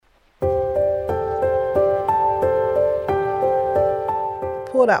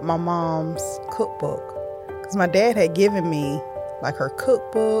pulled out my mom's cookbook because my dad had given me like her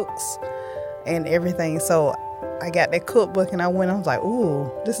cookbooks and everything. So I got that cookbook and I was like,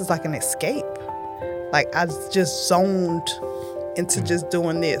 ooh, this is like an escape. Like I just zoned into just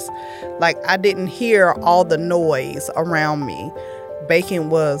doing this. Like I didn't hear all the noise around me.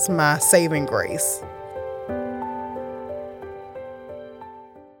 Baking was my saving grace.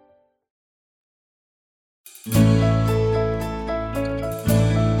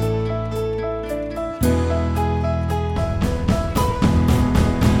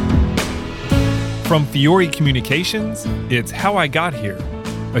 From Fiore Communications, it's How I Got Here,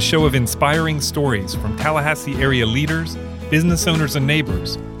 a show of inspiring stories from Tallahassee area leaders, business owners, and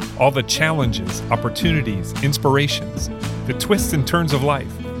neighbors, all the challenges, opportunities, inspirations, the twists and turns of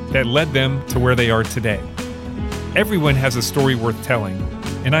life that led them to where they are today. Everyone has a story worth telling,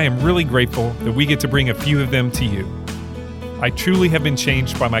 and I am really grateful that we get to bring a few of them to you. I truly have been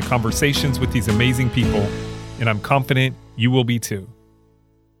changed by my conversations with these amazing people, and I'm confident you will be too.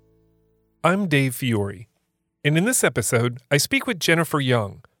 I'm Dave Fiore, and in this episode, I speak with Jennifer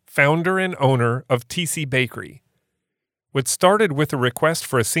Young, founder and owner of TC Bakery. What started with a request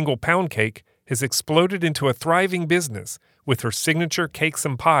for a single pound cake has exploded into a thriving business with her signature cakes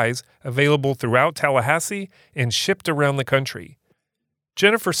and pies available throughout Tallahassee and shipped around the country.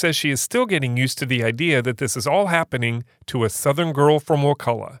 Jennifer says she is still getting used to the idea that this is all happening to a Southern girl from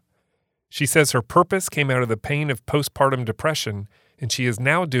Wakulla. She says her purpose came out of the pain of postpartum depression, and she is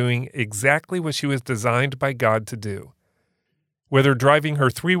now doing exactly what she was designed by God to do. Whether driving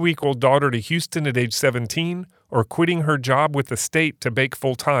her 3-week-old daughter to Houston at age 17 or quitting her job with the state to bake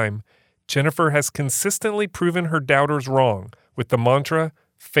full-time, Jennifer has consistently proven her doubters wrong with the mantra,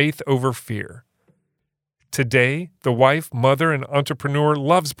 faith over fear. Today, the wife, mother, and entrepreneur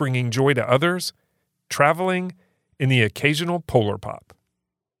loves bringing joy to others, traveling, and the occasional Polar Pop.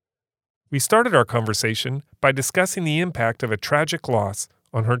 We started our conversation by discussing the impact of a tragic loss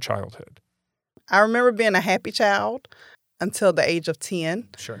on her childhood. I remember being a happy child until the age of 10.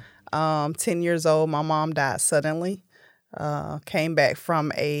 Sure. 10 years old, my mom died suddenly. Came back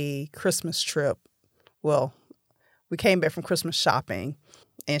from a Christmas trip. Well, we came back from Christmas shopping,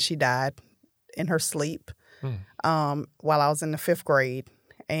 and she died in her sleep while I was in the 5th grade.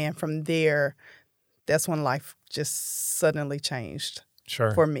 And from there, that's when life just suddenly changed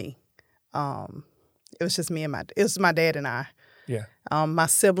for me. It was just me and it was my dad and I. Yeah. My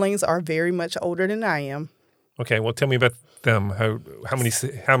siblings are very much older than I am. Okay, well, tell me about them.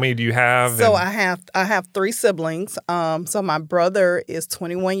 How many do you have? So I have 3 siblings. So my brother is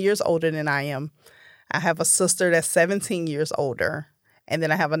 21 years older than I am. I have a sister that's 17 years older, and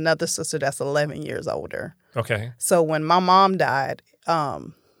then I have another sister that's 11 years older. Okay. So when my mom died,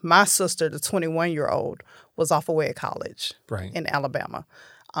 my sister, the 21-year-old, was off away at college in Alabama.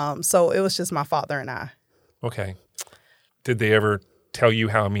 So it was just my father and I. Okay. Did they ever tell you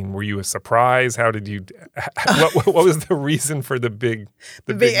how? I mean, were you a surprise? How did you? What was the reason for the big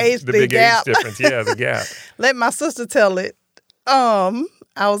age difference? Yeah, the gap. Let my sister tell it. I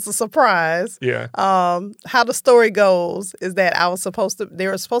was a surprise. Yeah. How the story goes is that they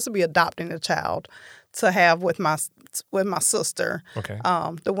were supposed to be adopting a child to have with my sister. Okay.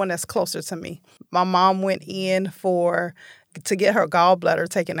 The one that's closer to me. My mom went in to get her gallbladder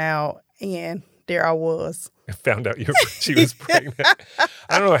taken out, and there I was. I found out she was pregnant.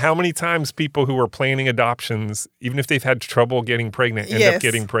 I don't know how many times people who are planning adoptions, even if they've had trouble getting pregnant, end up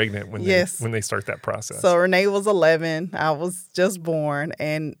getting pregnant when they start that process. So Renee was 11. I was just born,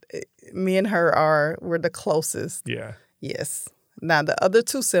 and me and her were the closest. Yeah. Yes. Now, the other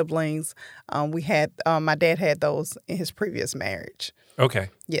 2 siblings, my dad had those in his previous marriage. Okay.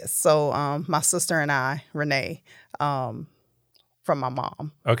 Yes. So my sister and I, Renee, from my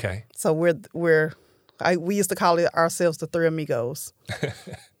mom. Okay. So we used to call ourselves the 3 amigos.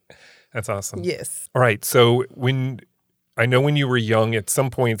 That's awesome. Yes. All right. So when you were young, at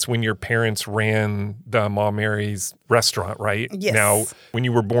some points when your parents ran the Ma Mary's restaurant, right? Yes. Now, when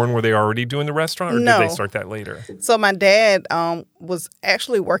you were born, were they already doing the restaurant, or No. did they start that later? So my dad was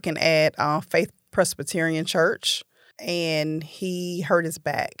actually working at Faith Presbyterian Church, and he hurt his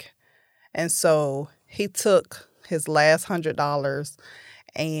back. And so he took his last $100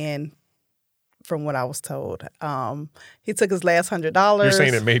 and from what I was told. He took his last $100. You're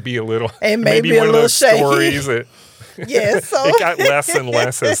saying it may be a little. It may be a little shaky. Stories that yes, so it got less and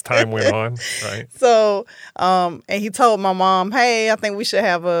less as time went on, right? So, and he told my mom, "Hey, I think we should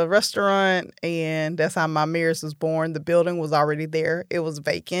have a restaurant," and that's how my Mary's was born. The building was already there; it was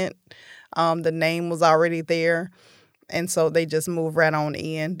vacant. The name was already there, and so they just moved right on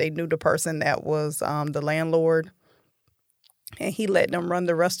in. They knew the person that was the landlord. And he let them run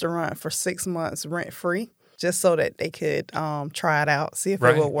the restaurant for 6 months rent-free just so that they could try it out, see if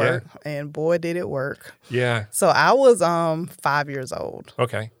it would work. Yeah. And boy, did it work. Yeah. So I was 5 years old.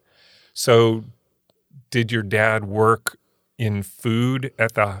 Okay. So did your dad work in food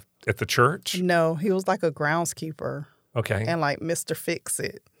at the church? No, he was like a groundskeeper. Okay. And like Mr.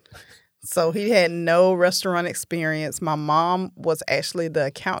 Fix-It. So he had no restaurant experience. My mom was actually the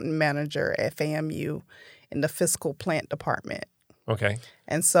accountant manager at FAMU in the fiscal plant department. Okay.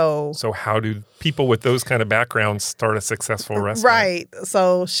 And so how do people with those kind of backgrounds start a successful restaurant? Right.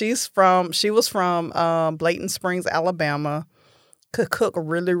 So she was from Blayton Springs, Alabama, could cook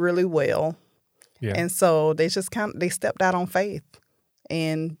really, really well. Yeah. And so they just they stepped out on faith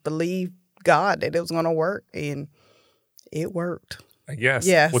and believed God that it was going to work, and it worked. Yes.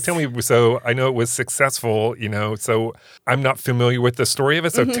 Yes. Well, tell me, so I know it was successful, so I'm not familiar with the story of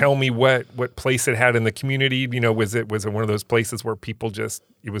it. So tell me what place it had in the community. Was it one of those places where people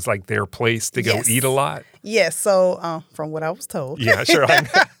it was like their place to go eat a lot? Yes. So from what I was told. Yeah, sure.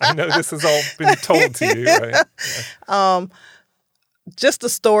 I know this has all been told to you, right? Yeah. Just the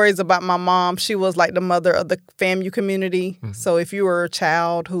stories about my mom. She was like the mother of the FAMU community. Mm-hmm. So if you were a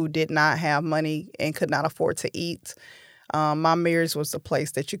child who did not have money and could not afford to eat, Mom Mary's was the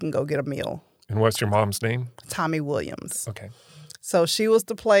place that you can go get a meal. And what's your mom's name? Tommy Williams. Okay. So she was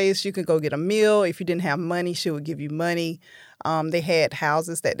the place you could go get a meal. If you didn't have money, she would give you money. They had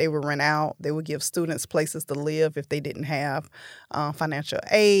houses that they would rent out. They would give students places to live if they didn't have financial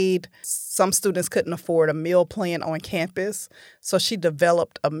aid. Some students couldn't afford a meal plan on campus. So she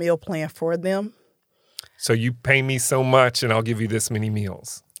developed a meal plan for them. So you pay me so much and I'll give you this many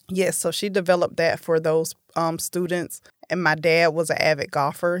meals. Yes, so she developed that for those students. And my dad was an avid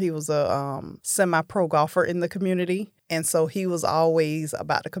golfer. He was a semi-pro golfer in the community. And so he was always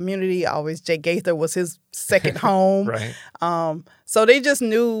about the community. Jay Gaither was his second home. Right. So they just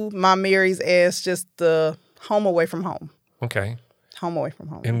knew Mom Mary's as just the home away from home. Okay. Home away from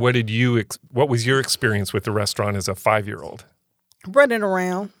home. And what was your experience with the restaurant as a 5-year-old? Running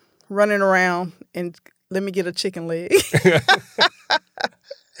around, and let me get a chicken leg.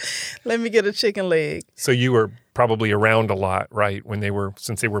 Let me get a chicken leg. So you were probably around a lot, right,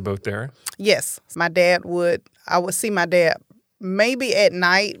 since they were both there? Yes. I would see my dad maybe at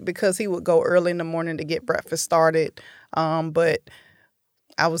night because he would go early in the morning to get breakfast started. But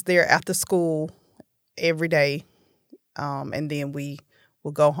I was there after school every day. And then we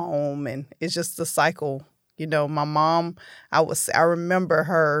would go home, and it's just a cycle. My mom, I remember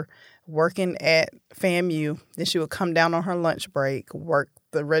her working at FAMU. Then she would come down on her lunch break, work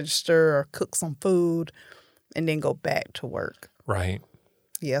the register or cook some food, and then go back to work. Right.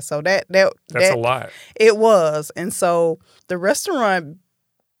 Yeah, so that's a lot. It was. And so the restaurant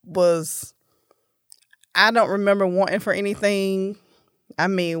was, I don't remember wanting for anything. I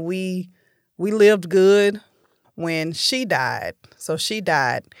mean, we lived good when she died. So she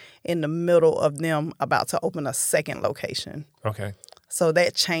died in the middle of them about to open a second location. Okay. So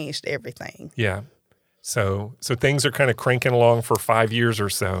that changed everything. Yeah. So things are kind of cranking along for 5 years or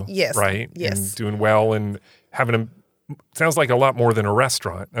so. Yes. Right? Yes. And doing well and sounds like a lot more than a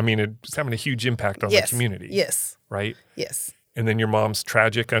restaurant. I mean, it's having a huge impact on the community. Yes. Right? Yes. And then your mom's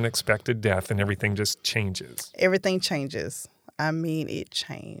tragic, unexpected death, and everything just changes. Everything changes. I mean, it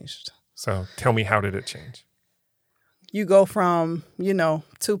changed. So tell me, how did it change? You go from,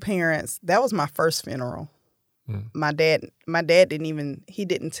 two parents. That was my first funeral. My dad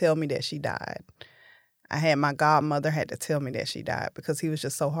didn't tell me that she died. I had my godmother had to tell me that she died because he was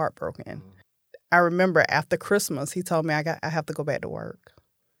just so heartbroken. I remember after Christmas, he told me I have to go back to work.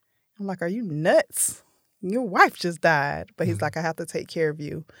 I'm like, are you nuts? Your wife just died. But he's like, I have to take care of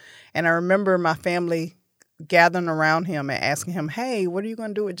you. And I remember my family gathering around him and asking him, hey, what are you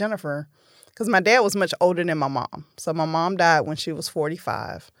going to do with Jennifer? Because my dad was much older than my mom. So my mom died when she was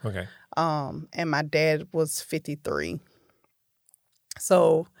 45. Okay. And my dad was 53.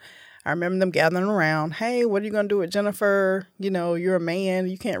 So I remember them gathering around. Hey, what are you going to do with Jennifer? You're a man.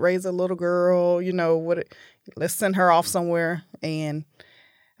 You can't raise a little girl. Let's send her off somewhere. And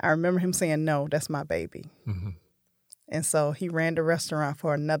I remember him saying, no, that's my baby. Mm-hmm. And so he ran the restaurant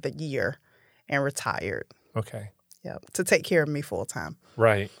for another year and retired. Okay. Yeah, to take care of me full time.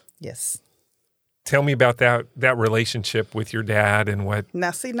 Right. Yes. Tell me about that relationship with your dad and what.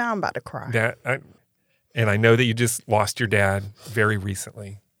 Now I'm about to cry. And I know that you just lost your dad very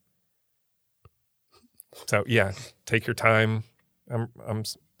recently. So yeah, take your time.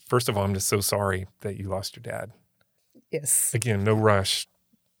 First of all, I'm just so sorry that you lost your dad. Yes. Again, no rush,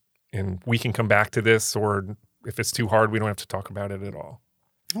 and we can come back to this, or if it's too hard, we don't have to talk about it at all.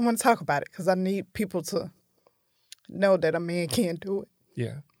 I want to talk about it because I need people to know that a man can do it.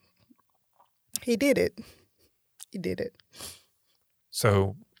 Yeah. He did it. He did it.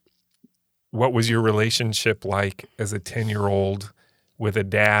 So what was your relationship like as a 10-year-old with a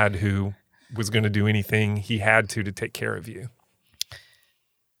dad who was going to do anything he had to take care of you?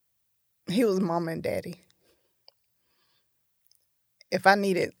 He was mama and daddy. If I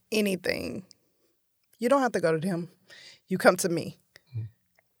needed anything, you don't have to go to them. You come to me. Mm-hmm.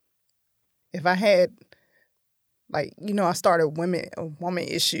 If I had, like, I started woman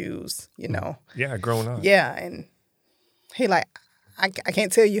issues, Yeah, growing up. Yeah, and he like, I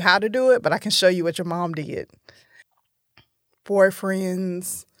can't tell you how to do it, but I can show you what your mom did.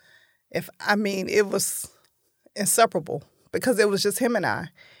 Boyfriends, it was inseparable because it was just him and I.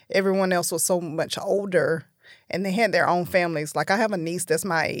 Everyone else was so much older, and they had their own families. Like, I have a niece that's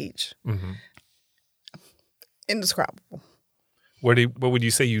my age. Mm-hmm. Indescribable. What would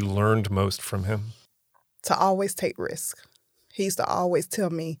you say you learned most from him? To always take risks. He used to always tell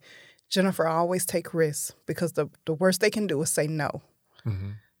me, Jennifer, always take risks, because the worst they can do is say no.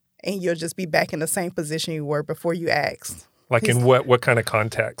 Mm-hmm. And you'll just be back in the same position you were before you asked. Like, in what kind of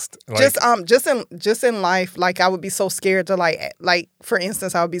context? Like, just in life, like, I would be so scared to like for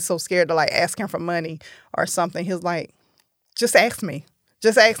instance, I would be so scared to like ask him for money or something. He was like, just ask me.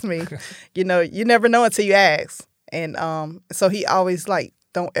 Just ask me. You never know until you ask. And so he always like,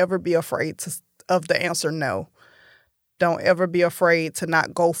 don't ever be afraid of the answer no. Don't ever be afraid to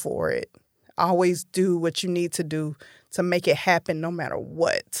not go for it. Always do what you need to do to make it happen no matter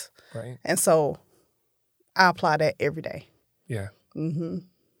what. Right. And so I apply that every day. Yeah. Mm-hmm.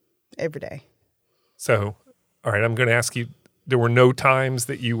 Every day. So, all right, I'm going to ask you, there were no times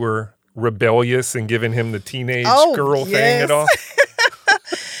that you were rebellious and giving him the teenage girl thing at all?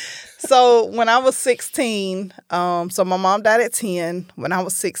 So when I was 16, so my mom died at 10. When I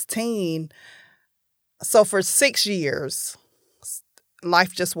was 16, so for 6 years,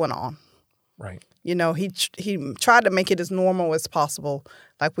 life just went on. Right. He tried to make it as normal as possible.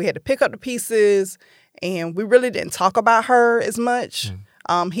 Like, we had to pick up the pieces, and we really didn't talk about her as much.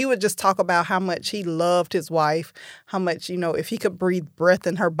 He would just talk about how much he loved his wife, how much, if he could breathe breath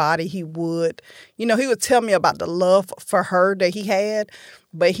in her body, he would. He would tell me about the love for her that he had,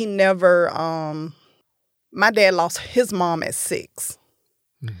 but he never, my dad lost his mom at 6.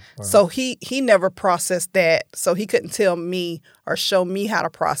 Wow. So he never processed that, so he couldn't tell me or show me how to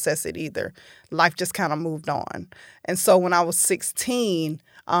process it either. Life just kind of moved on. And so when I was 16,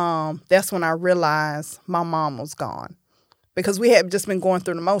 that's when I realized my mom was gone, because we had just been going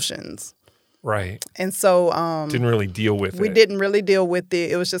through the motions. Right. And so didn't really deal with it. We didn't really deal with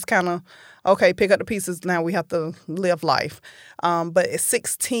it. It was just kind of, okay, pick up the pieces. Now we have to live life. But at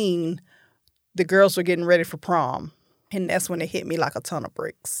 16, the girls were getting ready for prom. And that's when it hit me like a ton of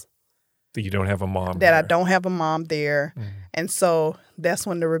bricks. That you don't have a mom there. That I don't have a mom there. Mm. And so that's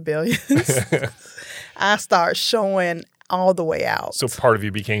when the rebellion, I started showing all the way out. So part of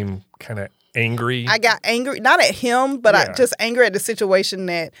you became kind of angry? I got angry, not at him, but I just angry at the situation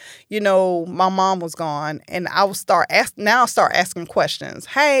that, my mom was gone. And I would start asking questions.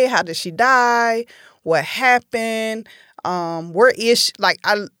 Hey, how did she die? What happened? Where is she? Like,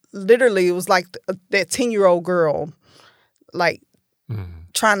 I literally, it was like that 10-year-old girl, like,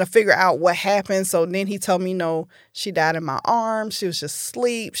 trying to figure out what happened. So then he told me, she died in my arms. She was just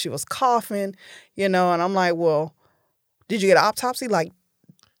asleep. She was coughing, and I'm like, well, did you get an autopsy? Like,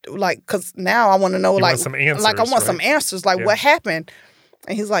 because now I want to know, want some answers, I want some answers, like, what happened?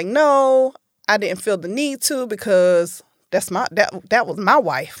 And he's like, no, I didn't feel the need to, because that was my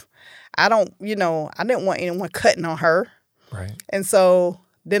wife. I don't, I didn't want anyone cutting on her. Right. And so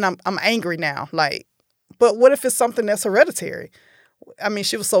then I'm angry now. Like, but what if it's something that's hereditary? I mean,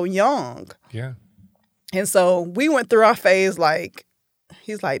 she was so young. Yeah. And so we went through our phase, like,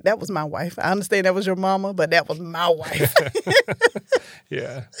 he's like, that was my wife. I understand that was your mama, but that was my wife.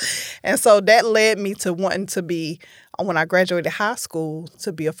 Yeah. And so that led me to wanting to be, when I graduated high school,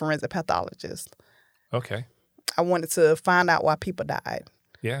 to be a forensic pathologist. Okay. I wanted to find out why people died.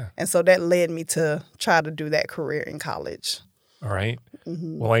 Yeah. And so that led me to try to do that career in college. All right.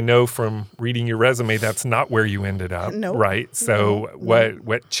 Mm-hmm. Well, I know from reading your resume, that's not where you ended up. Nope. Right. So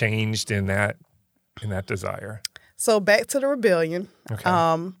what changed in that desire? So back to the rebellion. Okay.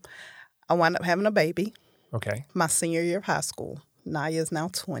 I wound up having a baby. Okay. My senior year of high school. Naya is now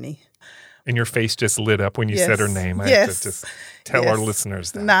 20. And your face just lit up when you said her name. I have to just tell our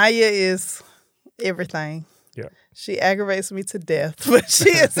listeners that. Naya is everything. Yeah. She aggravates me to death, but she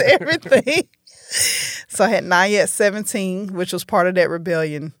is everything. So I had Naya at 17, which was part of that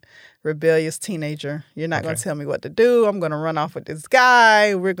rebellion. rebellious teenager. You're not going Okay. to tell me what to do. I'm going to run off with this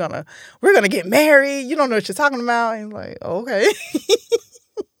guy. We're gonna get married. You don't know what you're talking about. And like, okay.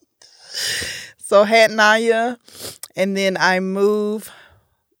 So I had Naya, and then I moved.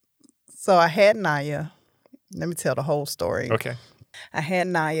 So I had Naya. Let me tell the whole story. Okay. I had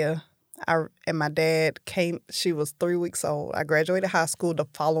Naya. And my dad came. She was 3 weeks old. I graduated high school the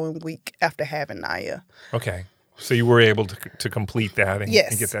following week after having Naya. Okay. So you were able to complete that and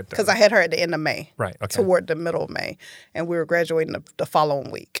get Yes, that done. because I had her at the end of May. Right. Okay. Toward the middle of May, and we were graduating the following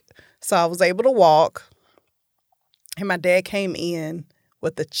week. So I was able to walk, and my dad came in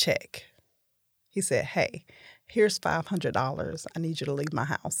with a check. He said, "Hey, here's $500. I need you to leave my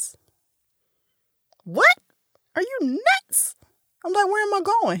house." What? Are you nuts? I'm like, where am I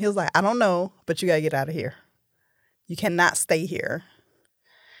going? He was like, I don't know, but you got to get out of here. You cannot stay here.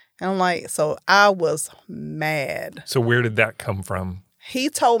 And I'm like, so I was mad. So where did that come from? He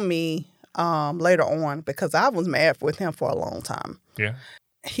told me later on, because I was mad with him for a long time. Yeah.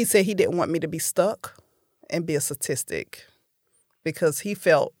 He said he didn't want me to be stuck and be a statistic, because he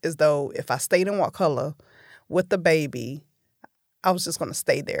felt as though if I stayed in Wakulla with the baby, I was just going to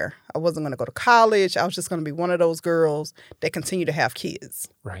stay there. I wasn't going to go to college. I was just going to be one of those girls that continue to have kids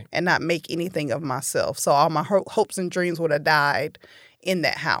Right. and not make anything of myself. So all my hopes and dreams would have died in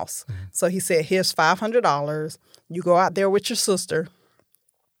that house. Mm-hmm. So he said, here's $500. You go out there with your sister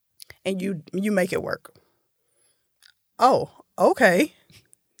and you make it work. Oh, okay.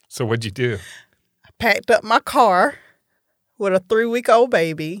 So what'd you do? I packed up my car with a 3-week-old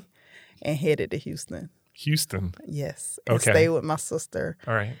baby and headed to Houston. Houston. Yes. And Okay. stayed with my sister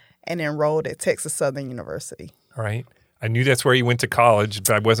All right. and enrolled at Texas Southern University. All right. I knew that's where you went to college,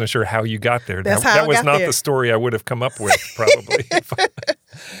 but I wasn't sure how you got there. That's that how I was got not there. the story I would have come up with, probably,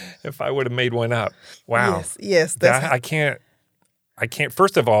 if I would have made one up. Wow. Yes. That's I can't.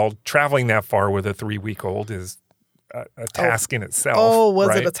 First of all, traveling that far with a 3-week-old is a task in itself. Oh, was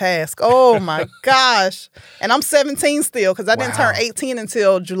right? it a task? Oh, my gosh. And I'm 17 still, because I didn't Wow. turn 18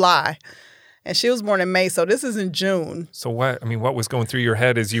 until July. And she was born in May, so this is in June. So what was going through your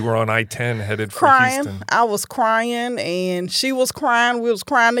head as you were on I-10 headed for Crying. Houston? I was crying, and she was crying. We was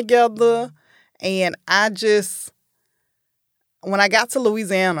crying together. And when I got to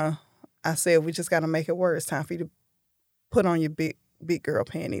Louisiana, I said, we just got to make it work. It's time for you to put on your big girl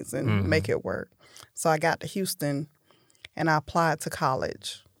panties and make it work. So I got to Houston, and I applied to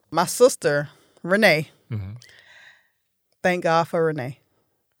college. My sister, Renee, thank God for Renee.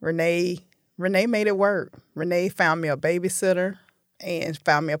 Renee made it work. Renee found me a babysitter and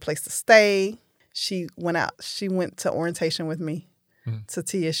found me a place to stay. She went to orientation with me to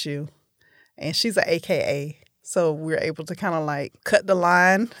TSU, and she's an AKA. So we were able to kind of like cut the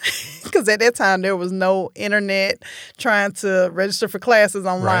line, because at that time there was no internet trying to register for classes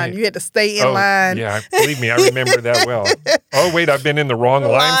online. Right. You had to stay in line. Yeah, believe me, I remember that well. Oh, wait, I've been in the wrong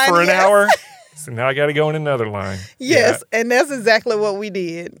line for an yes. hour? So now I got to go in another line. Yes, and that's exactly what we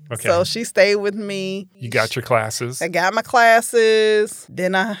did. Okay. So she stayed with me. You got your classes. I got my classes.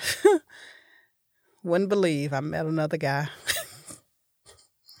 Then I wouldn't believe I met another guy.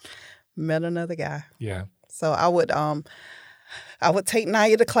 Yeah. So I would take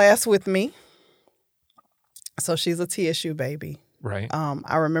Naya to class with me. So she's a TSU baby. Right.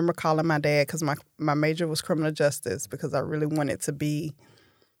 I remember calling my dad, because my major was criminal justice, because I really wanted to be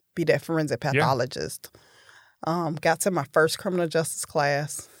that forensic pathologist. Got to my first criminal justice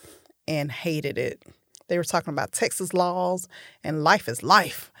class and hated it. They were talking about Texas laws and life is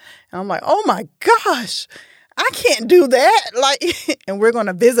life. And I'm like, oh my gosh, I can't do that. Like, and we're going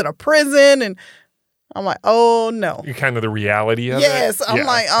to visit a prison. And I'm like, oh no. You're kind of the reality of it. Yes, I'm Yeah.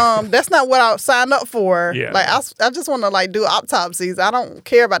 like, that's not what I signed up for. Yeah. Like, I just want to like do autopsies. I don't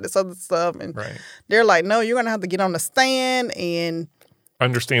care about this other stuff. And Right. they're like, no, you're gonna have to get on the stand and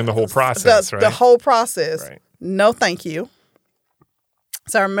Understand the whole process, right? the whole process. Right. No, thank you.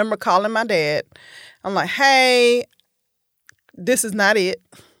 So I remember calling my dad. I'm like, hey, this is not it.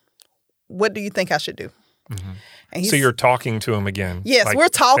 What do you think I should do? And So you're talking to him again. Yes, like we're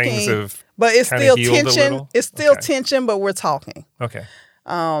talking, things have but it's kinda still healed a tension. little? It's still Okay. tension, but we're talking. Okay.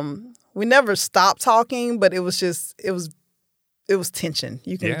 We never stopped talking, but it was tension.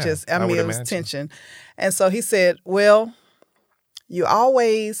 You can Yeah, just, I would it was imagine. tension. And so he said, well, you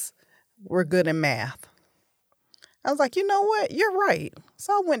always were good in math. I was like, you know what? You're right.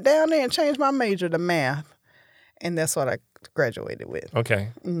 So I went down there and changed my major to math. And that's what I graduated with. Okay.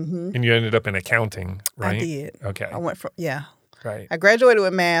 And you ended up in accounting, right? I did. Okay. I went from, Right. I graduated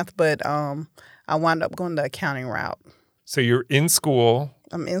with math, but I wound up going the accounting route. So you're in school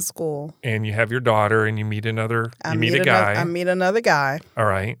I'm in school. and you have your daughter and you meet a guy. I meet another guy. All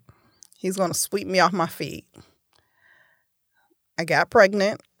right. He's going to sweep me off my feet. I got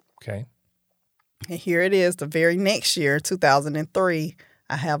pregnant. Okay. And here it is, the very next year, 2003,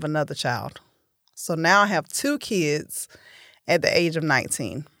 I have another child. So now I have 2 kids at the age of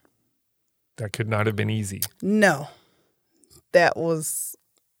 19. That could not have been easy. No. It was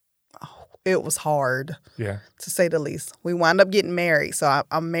hard, Yeah. to say the least. We wound up getting married. So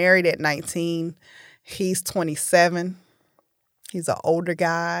I'm married at 19. He's 27. He's an older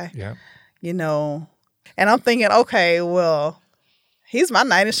guy, Yeah. you know. And I'm thinking, okay, well, he's my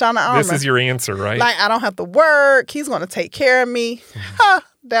knight in shining armor. This is your answer, right? Like, I don't have to work. He's going to take care of me. Ha!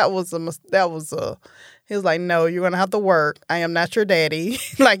 He was like, no, you're going to have to work. I am not your daddy.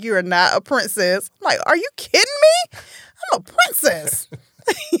 Like, you are not a princess. I'm like, are you kidding me? I'm a princess.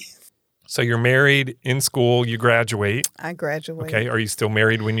 So you're married, in school, you graduate. I graduated. Okay. Are you still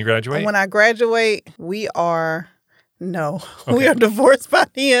married when you graduate? When I graduate, we are Okay. divorced by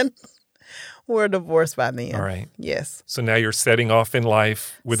then. We're divorced by then. All right. Yes. So now you're setting off in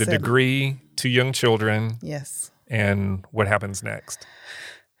life with a degree, 2 young children. Yes. And what happens next?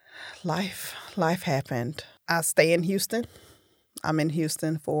 Life happened. I stay in Houston. I'm in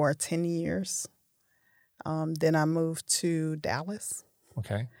Houston for 10 years. Then I moved to Dallas.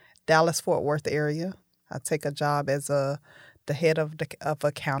 Okay. Dallas-Fort Worth area. I take a job as the head of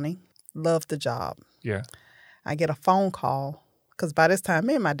accounting. Love the job. Yeah. I get a phone call because by this time,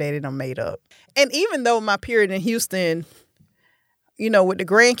 me and my daddy done made up. And even though my period in Houston, you know, with the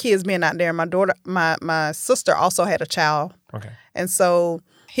grandkids being out there, my sister also had a child. Okay. And so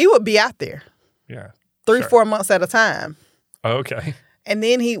he would be out there Yeah. 3-4 months at a time. Oh, okay. And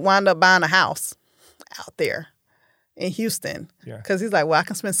then he wound up buying a house out there in Houston. Yeah. Because he's like, well, I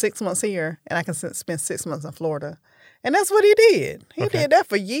can spend 6 months here and I can spend 6 months in Florida. And that's what he did. He did that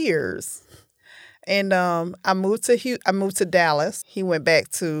for years. And I moved to Dallas. He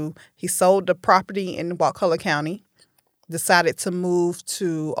sold the property in Wakulla County, decided to move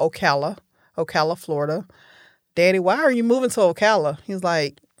to Ocala, Florida. Daddy, why are you moving to Ocala? He's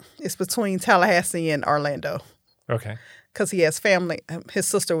like, it's between Tallahassee and Orlando. Okay. Because he has family. His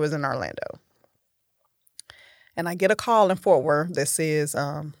sister was in Orlando. And I get a call in Fort Worth that says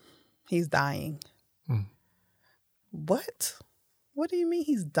he's dying. What? What do you mean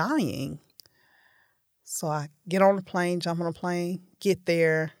he's dying? So I get on the plane, jump on the plane, get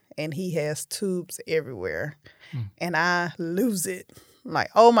there, and he has tubes everywhere. And I lose it. I'm like,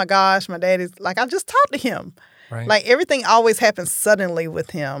 oh my gosh, my daddy's like, I just talked to him. Right. Like everything always happens suddenly with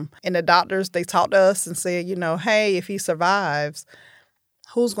him. And the doctors, they talked to us and said, you know, hey, if he survives,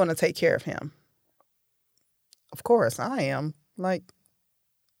 who's going to take care of him? Of course, I am. Like,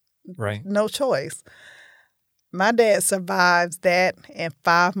 Right. no choice. My dad survives that and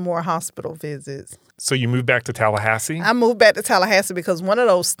 5 more hospital visits. So you moved back to Tallahassee? I moved back to Tallahassee because one of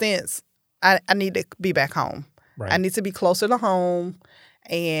those stints, I need to be back home. Right. I need to be closer to home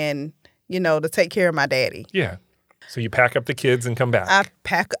and, you know, to take care of my daddy. Yeah. So you pack up the kids and come back. I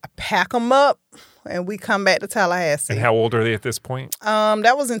pack them up and we come back to Tallahassee. And how old are they at this point?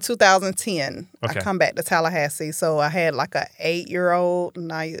 That was in 2010. Okay. I come back to Tallahassee. So I had like a 8-year-old,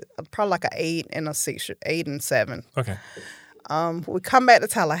 and probably like an 8 and a 8 and 7. Okay. We come back to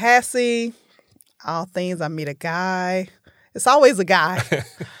Tallahassee. All things, I meet a guy. It's always a guy.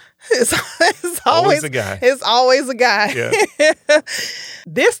 It's always a guy. It's always a guy. Yeah.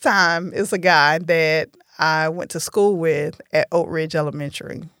 This time, it's a guy that I went to school with at Oak Ridge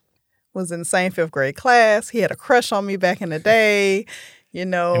Elementary. Was in the same 5th grade class. He had a crush on me back in the day, you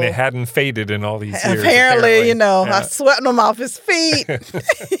know. And it hadn't faded in all these years. Apparently, you know, Yeah. I swept him off his feet.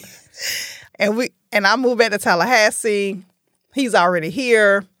 And I moved back to Tallahassee. He's already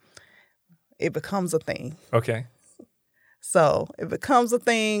here. It becomes a thing. Okay. So it becomes a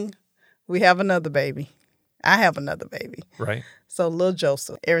thing. We have another baby. I have another baby. Right. So little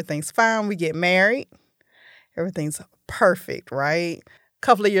Joseph, everything's fine. We get married. Everything's perfect, right? A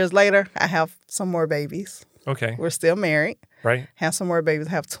couple of years later, I have some more babies. Okay. We're still married. Right. Have some more babies.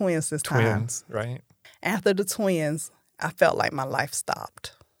 Have twins this time. Twins. Right. After the twins, I felt like my life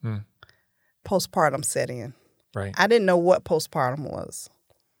stopped. Postpartum set in. Right. I didn't know what postpartum was.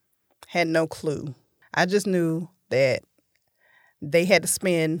 Had no clue. I just knew that they had to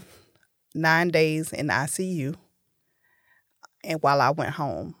spend 9 days in the ICU and while I went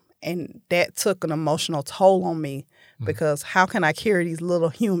home. And that took an emotional toll on me because how can I carry these little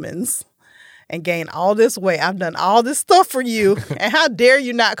humans and gain all this weight? I've done all this stuff for you, and how dare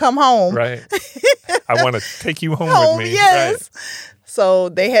you not come home? Right. I want to take you home with me. Yes. So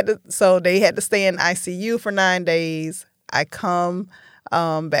they had to stay in ICU for 9 days. I come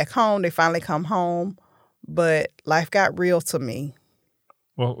back home. They finally come home, but life got real to me.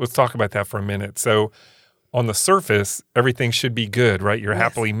 Well, let's talk about that for a minute. So on the surface, everything should be good, right? You're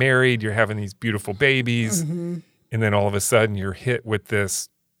happily married. You're having these beautiful babies. Mm-hmm. And then all of a sudden you're hit with this.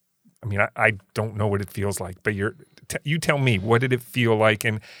 I mean, I don't know what it feels like, but you tell me, what did it feel like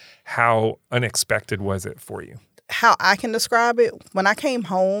and how unexpected was it for you? How I can describe it, when I came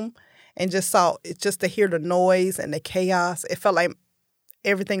home and just to hear the noise and the chaos, it felt like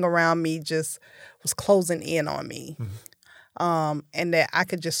everything around me just was closing in on me. Mm-hmm. And that I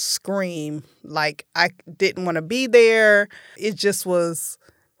could just scream like I didn't want to be there. It just was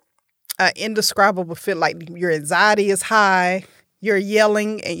an indescribable feel, like your anxiety is high, you're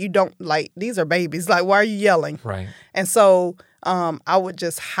yelling, and you don't, like, these are babies. Like, why are you yelling? Right. And so I would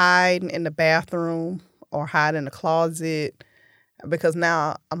just hide in the bathroom or hide in the closet, because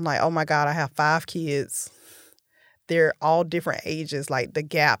now I'm like, oh my God, I have 5 kids. They're all different ages. Like, the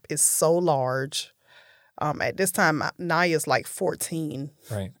gap is so large. At this time, Naya's like 14.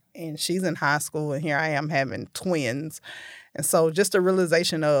 Right. And she's in high school, and here I am having twins. And so just the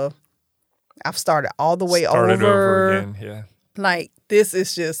realization of I've started all the way over again, yeah. Like, this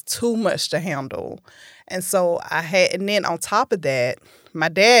is just too much to handle. And so and then on top of that, my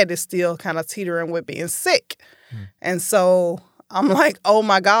dad is still kind of teetering with being sick. And so I'm like, oh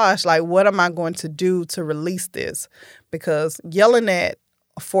my gosh, like, what am I going to do to release this? Because yelling at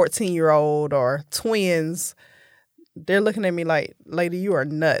a 14-year-old or twins, they're looking at me like, lady, you are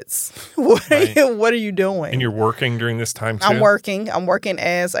nuts. What are you doing? And you're working during this time too? I'm working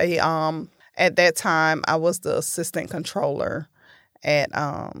as a, at that time, I was the assistant controller at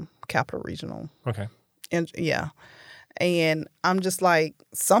Capital Regional. Okay. And and I'm just like,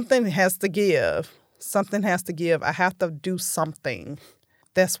 something has to give. Something has to give. I have to do something.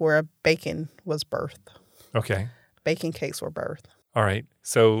 That's where baking was birthed. Okay. Baking cakes were birthed. All right.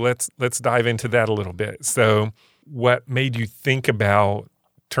 So let's dive into that a little bit. So what made you think about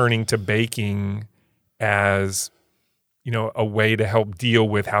turning to baking as, a way to help deal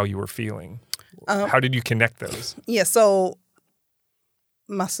with how you were feeling? How did you connect those? Yeah. So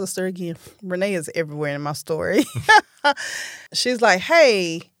my sister, again, Renee is everywhere in my story. She's like,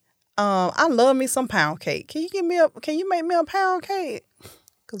 hey, I love me some pound cake. Can you make me a pound cake?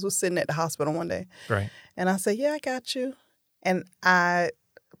 Because we're sitting at the hospital one day. Right. And I said, yeah, I got you. And I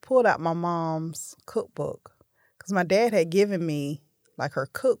pulled out my mom's cookbook, because my dad had given me like her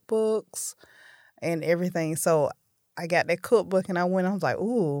cookbooks and everything. So I got that cookbook and I was like,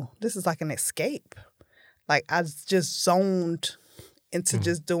 ooh, this is like an escape. Like, I just zoned into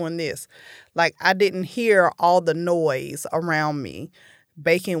just doing this. Like, I didn't hear all the noise around me.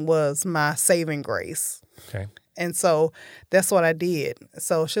 Baking was my saving grace. Okay. And so that's what I did.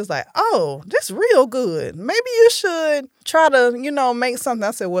 So she was like, oh, this real good. Maybe you should try to, make something.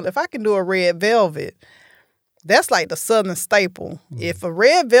 I said, well, if I can do a red velvet, that's like the Southern staple. If a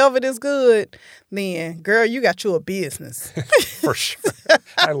red velvet is good, then, girl, you got you a business. For sure.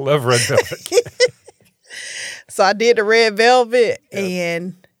 I love red velvet. So I did the red velvet,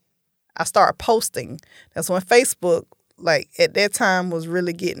 and I started posting. That's when Facebook, like, at that time, was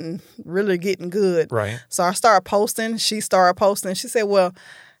really getting good. Right. So I started posting. She started posting. She said, well,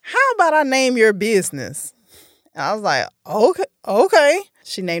 how about I name your business? And I was like, okay.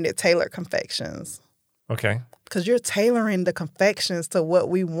 She named it Tailored Confections. Okay. Because you're tailoring the confections to what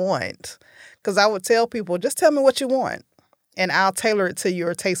we want. Because I would tell people, just tell me what you want, and I'll tailor it to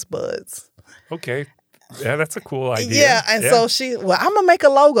your taste buds. Okay. Yeah, that's a cool idea. Yeah, and so I'm going to make a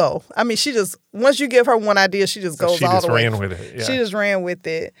logo. I mean, once you give her one idea, she just goes all the way. She just ran with it. Yeah. She just ran with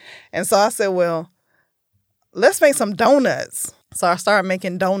it. And so I said, well, let's make some donuts. So I started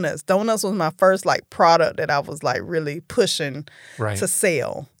making donuts. Donuts was my first, like, product that I was, like, really pushing to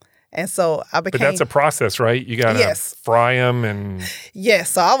sell. And so I became... But that's a process, right? You got to fry them and... Yes.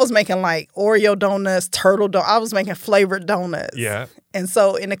 So I was making, like, Oreo donuts, turtle donuts. I was making flavored donuts. Yeah. And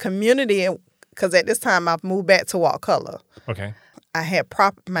so in the community... Because at this time, I've moved back to Wakulla. Okay. I had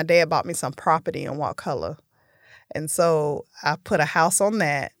my dad bought me some property in Wakulla. And so I put a house on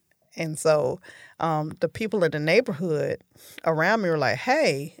that. And so the people in the neighborhood around me were like,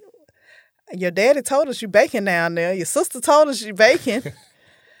 hey, your daddy told us you baking down there. Your sister told us you baking.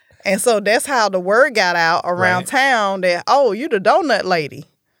 And so that's how the word got out around town that, oh, you're the donut lady.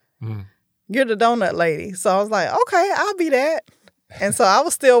 You're the donut lady. So I was like, okay, I'll be that. And so I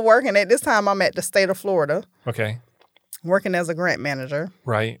was still working. At this time, I'm at the state of Florida. Okay. Working as a grant manager.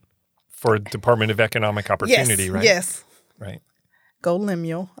 Right. For Department of Economic Opportunity, right? Yes. Right. Go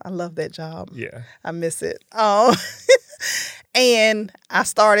Lemuel. I love that job. Yeah. I miss it. And I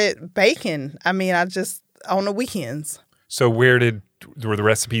started baking. I mean, I just, on the weekends. So where did Were the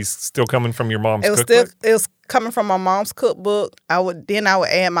recipes still coming from your mom's It was cookbook? it was coming from my mom's cookbook. I would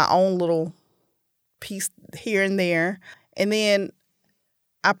add my own little piece here and there. And then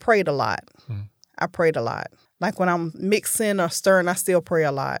I prayed a lot. I prayed a lot. Like when I'm mixing or stirring, I still pray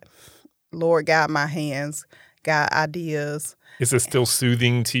a lot. Lord, guide my hands, guide ideas. Is it still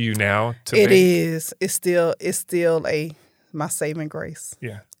soothing to you now? It is. It's still my saving grace.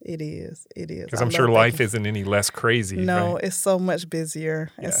 Yeah. It is. Because I'm sure life isn't any less crazy. No, right? it's so much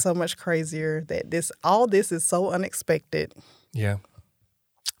busier and so much crazier that all this is so unexpected. Yeah.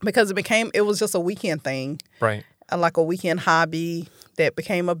 Because it was just a weekend thing. Right. Like a weekend hobby that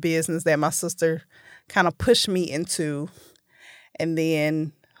became a business that my sister kind of pushed me into. And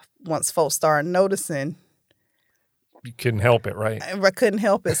then once folks started noticing, You couldn't help it, right? I couldn't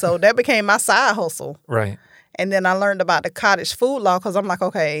help it. So that became my side hustle. Right. And then I learned about the cottage food law because I'm like,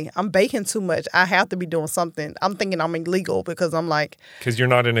 okay, I'm baking too much. I have to be doing something. I'm thinking I'm illegal because I'm like. Because you're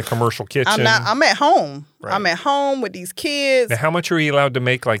not in a commercial kitchen. I'm at home. Right. I'm at home with these kids. Now, how much are you allowed to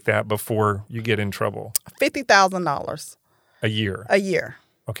make like that before you get in trouble? $50,000 A year. a year.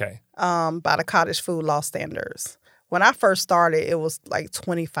 Okay. By the cottage food law standards. When I first started, it was like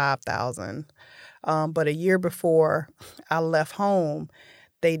 $25,000. But a year before I left home,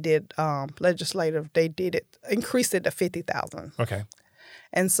 they did increased it to $50,000. Okay.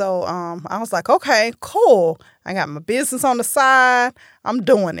 And so I was like, okay, cool. I got my business on the side. I'm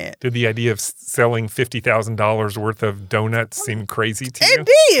doing it. Did the idea of selling $50,000 worth of donuts seem crazy to you?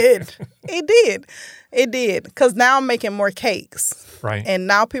 It did. Because now I'm making more cakes. Right. And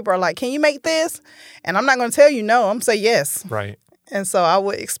now people are like, can you make this? And I'm not going to tell you no. I'm going to say yes. Right. And so I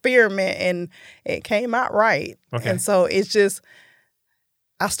would experiment, and it came out right. Okay. And so it's just,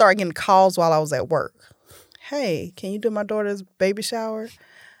 I started getting calls while I was at work. Hey, can you do my daughter's baby shower?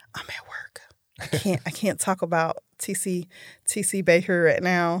 I'm at work. I can't talk about TC Baker right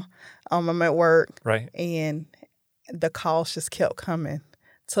now. I'm at work. Right. And the calls just kept coming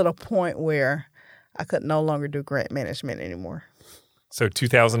to the point where I could no longer do grant management anymore. So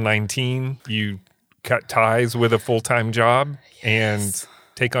 2019, you cut ties with a full-time job and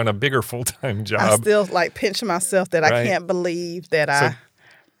take on a bigger full-time job. I still pinch myself that Right. I can't believe that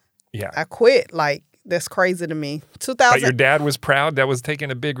Yeah. I quit. Like, that's crazy to me. But your dad was proud. That was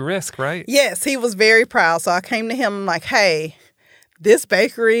taking a big risk, right? Yes, he was very proud. So I came to him like, hey, this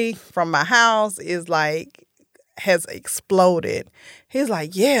bakery from my house has exploded. He's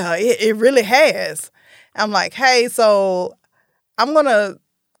like, yeah, it really has. I'm like, hey, so I'm going to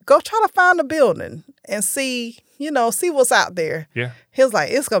go try to find a building and see what's out there. Yeah. He was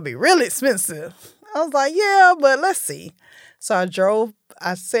like, it's going to be really expensive. I was like, yeah, but let's see. So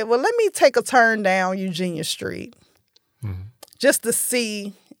I said, well, let me take a turn down Eugenia Street just to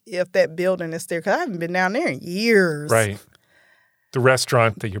see if that building is there. Because I haven't been down there in years. Right. The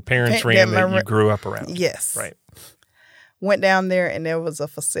restaurant that your parents ran that you grew up around. Yes. Right. Went down there and there was a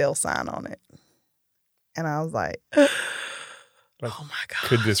for sale sign on it. And I was like, oh my God.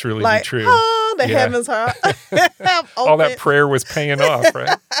 Could this really be true? Oh, the heavens are all that prayer was paying off,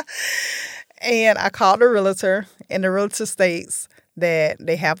 right? And I called the realtor, and the realtor states that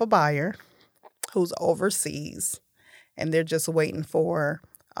they have a buyer who's overseas, and they're just waiting for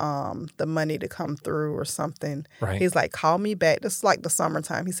the money to come through or something. Right. He's like, call me back. This is like the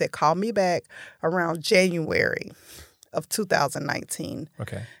summertime. He said, call me back around January of 2019.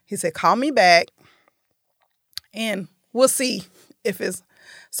 Okay. He said, call me back, and we'll see if it's...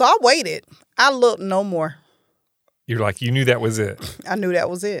 So I waited. I looked no more. You're like, you knew that was it. I knew that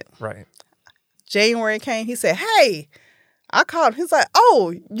was it. Right. January came. He said, hey, I called. He's like,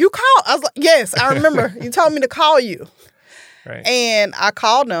 oh, you called? I was like, yes, I remember. You told me to call you. Right. And I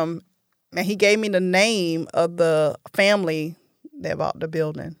called him, and he gave me the name of the family that bought the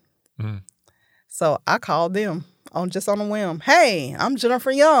building. Mm. So I called them on a whim. Hey, I'm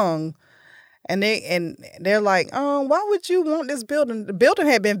Jennifer Young. And they're like, why would you want this building? The building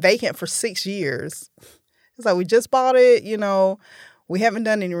had been vacant for 6 years. It's like, we just bought it, we haven't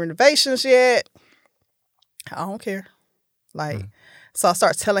done any renovations yet. I don't care. So I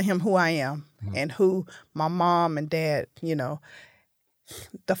start telling him who I am and who my mom and dad,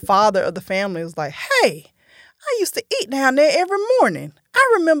 the father of the family was like, hey, I used to eat down there every morning.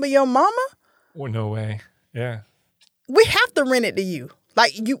 I remember your mama. Well, no way. Yeah. We have to rent it to you.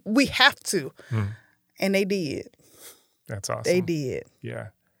 We have to. And they did. That's awesome. They did. Yeah.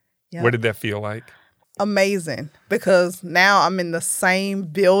 Yep. What did that feel like? Amazing, because now I'm in the same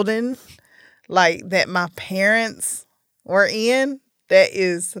building that my parents were in. That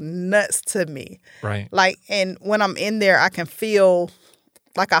is nuts to me. Right. And when I'm in there, I can feel,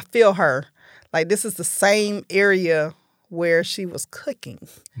 I feel her. This is the same area where she was cooking,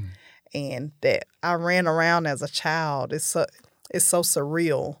 and that I ran around as a child. It's so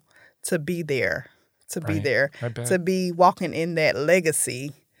surreal to be there, I bet. to be walking in that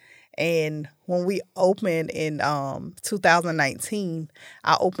legacy. And when we opened in 2019,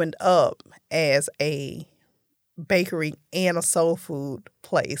 I opened up as a bakery and a soul food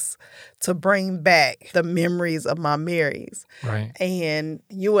place to bring back the memories of my Marys. Right. And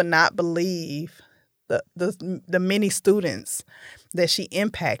you would not believe the many students that she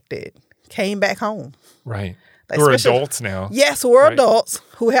impacted came back home. Right. Like, We're adults now. Yes, we're Right. adults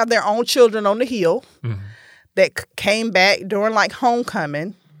who have their own children on the hill that came back during like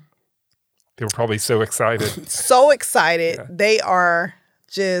homecoming. They were probably so excited. So excited. Yeah. They are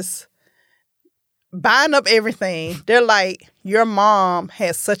just buying up everything. They're like, your mom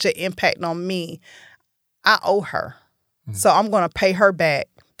has such an impact on me. I owe her. So I'm going to pay her back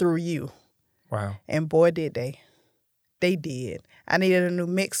through you. Wow. And boy, did they. They did. I needed a new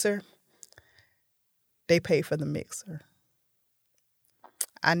mixer. They paid for the mixer.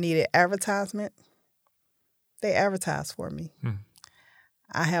 I needed advertisement. They advertised for me.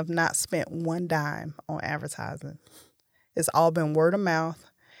 I have not spent one dime on advertising. It's all been word of mouth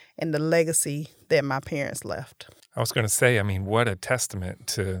and the legacy that my parents left. I was going to say, I mean, what a testament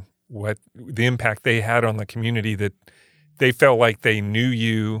to what the impact they had on the community, that they felt like they knew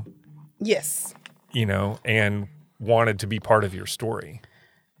you, Yes. you know, and wanted to be part of your story.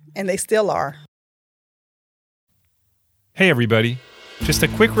 And they still are. Hey, everybody. Just a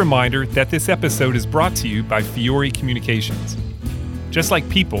quick reminder that this episode is brought to you by Fiore Communications. Just like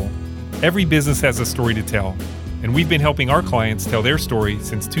people, every business has a story to tell, and we've been helping our clients tell their story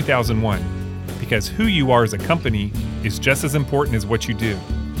since 2001, because who you are as a company is just as important as what you do.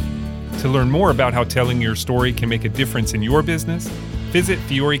 To learn more about how telling your story can make a difference in your business, visit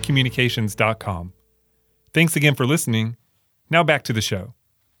FioreCommunications.com. Thanks again for listening. Now back to the show.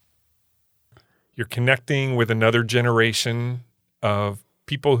 You're connecting with another generation of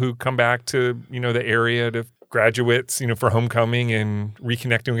people who come back to, you know, the area, to graduates, you know, for homecoming, and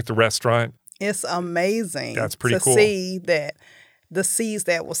reconnecting with the restaurant. It's amazing. That's pretty cool. To see that the seeds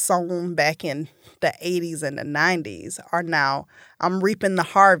that were sown back in the 80s and the 90s are now, I'm reaping the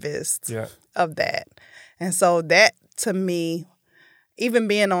harvest of that. And so that, to me, even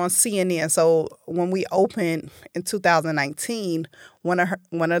being on CNN, so when we opened in 2019,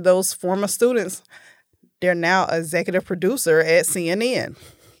 one of those former students, they're now executive producer at CNN.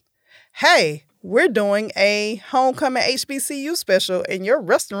 Hey, we're doing a homecoming HBCU special, and your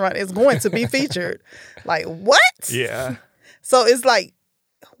restaurant is going to be featured. Like, what? Yeah. So it's like,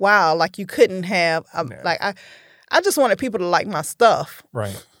 wow, like you couldn't have, like I just wanted people to like my stuff.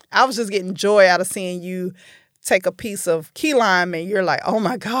 Right. I was just getting joy out of seeing you take a piece of key lime and you're like, oh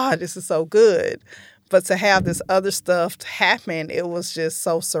my God, this is so good. But to have this other stuff happen, it was just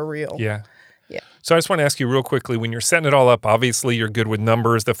so surreal. Yeah. Yeah. So I just want to ask you real quickly, when you're setting it all up, obviously you're good with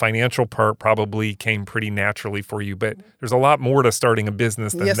numbers. The financial part probably came pretty naturally for you, but there's a lot more to starting a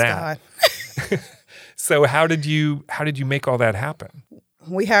business than that. God. So how did you make all that happen?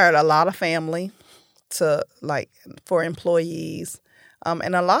 We hired a lot of family for employees.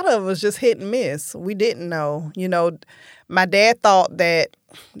 And a lot of it was just hit and miss. We didn't know. You know, my dad thought that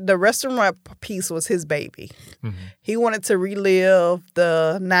the restaurant piece was his baby. Mm-hmm. He wanted to relive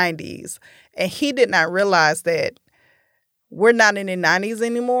the 90s. And he did not realize that we're not in the 90s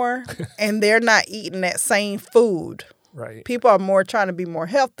anymore, and they're not eating that same food. Right. People are more trying to be more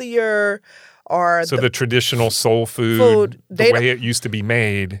healthier. Or the traditional soul food, the way it used to be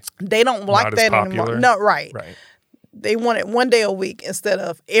made, they don't like that anymore. No, right. They want it one day a week instead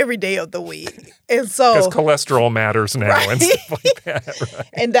of every day of the week. And so, because cholesterol matters now and stuff like that. Right?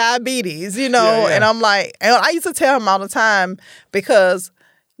 And diabetes, you know. Yeah. And I'm like, and I used to tell him all the time, because,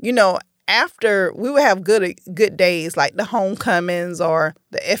 you know, after we would have good days like the homecomings or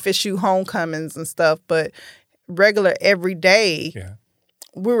the FSU homecomings and stuff, but regular every day,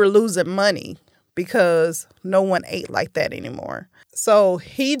 we were losing money because no one ate like that anymore. So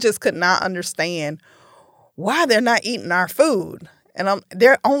he just could not understand why they're not eating our food. And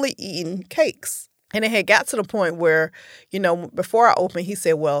they're only eating cakes. And it had got to the point where, you know, before I opened, he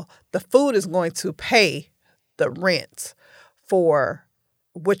said, well, the food is going to pay the rent for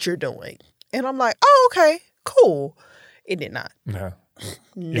what you're doing. And I'm like, oh, okay, cool. It did not. No.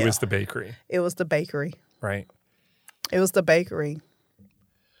 It was the bakery. It was the bakery. Right. It was the bakery.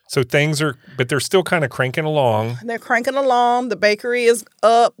 So but they're still kind of cranking along. They're cranking along. The bakery is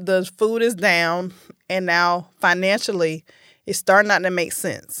up. The food is down. And now financially, it's starting not to make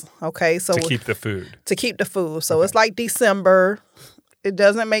sense. Okay. So to keep the food. To keep the food. So It's like December. It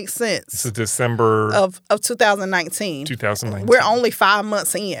doesn't make sense. This is December of 2019. 2019. We're only 5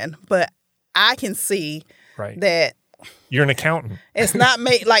 months in, but I can see that you're an accountant. It's not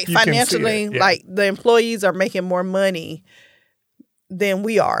made like financially, like the employees are making more money than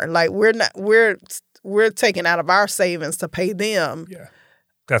we are. Like we're taking out of our savings to pay them. Yeah.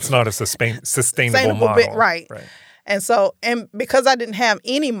 That's not a sustainable model. Right. And so, and because I didn't have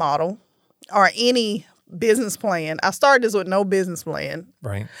any model or any business plan, I started this with no business plan.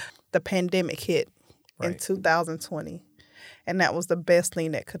 Right. The pandemic hit in 2020. And that was the best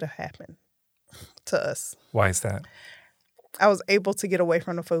thing that could have happened to us. Why is that? I was able to get away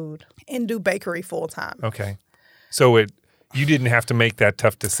from the food and do bakery full time. Okay. So you didn't have to make that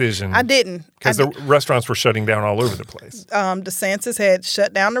tough decision. I didn't. Because the restaurants were shutting down all over the place. DeSantis had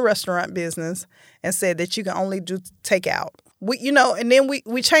shut down the restaurant business and said that you can only do takeout. And then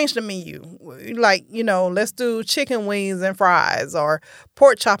we changed the menu. Like, let's do chicken wings and fries or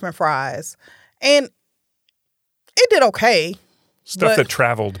pork chop and fries. And it did okay. Stuff that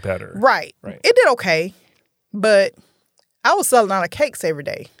traveled better. Right. It did okay. But I was selling out of cakes every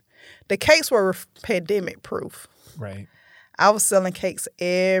day. The cakes were pandemic proof. Right. I was selling cakes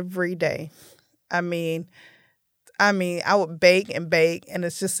every day. I mean, I would bake, and it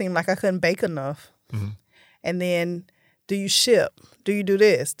just seemed like I couldn't bake enough. Mm-hmm. And then, do you ship? Do you do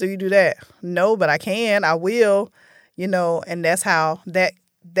this? Do you do that? No, but I can. I will. And that's how that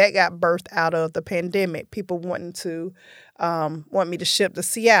got birthed out of the pandemic. People wanting to want me to ship to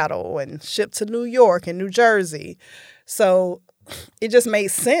Seattle and ship to New York and New Jersey. So it just made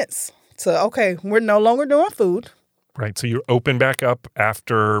sense to, we're no longer doing food. Right. So you open back up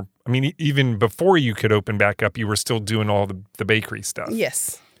after, even before you could open back up, you were still doing all the bakery stuff.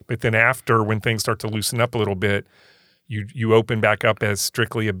 Yes. But then after, when things start to loosen up a little bit, you open back up as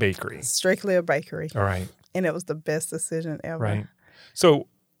strictly a bakery. Strictly a bakery. All right. And it was the best decision ever. Right. So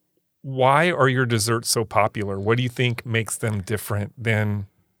why are your desserts so popular? What do you think makes them different than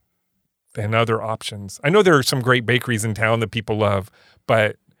other options? I know there are some great bakeries in town that people love,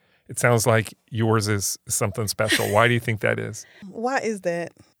 but it sounds like yours is something special. Why do you think that is? Why is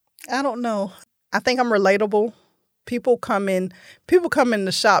that? I don't know. I think I'm relatable. People come in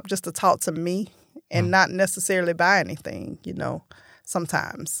the shop just to talk to me and not necessarily buy anything,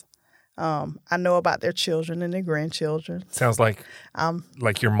 sometimes. I know about their children and their grandchildren. Sounds like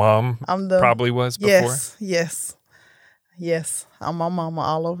your mom probably was before. Yes. I'm my mama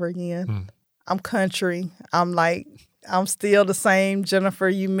all over again. I'm country. I'm still the same Jennifer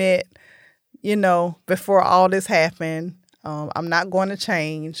you met, before all this happened. I'm not going to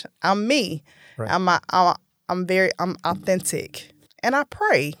change. I'm me. Right. I'm authentic. And I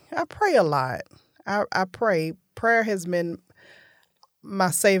pray. I pray a lot. I pray. Prayer has been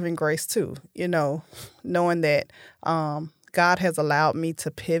my saving grace too, knowing that God has allowed me to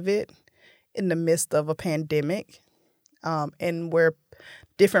pivot in the midst of a pandemic, and where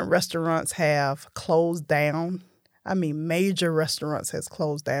different restaurants have closed down. Major restaurants has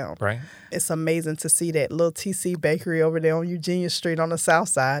closed down. Right. It's amazing to see that little TC Bakery over there on Eugenia Street on the south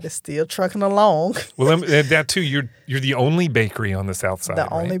side is still trucking along. Well, that too, you're the only bakery on the south side, The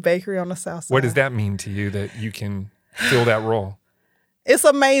only bakery on the south side. What does that mean to you that you can fill that role? It's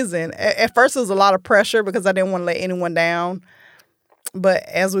amazing. At first, it was a lot of pressure because I didn't want to let anyone down. But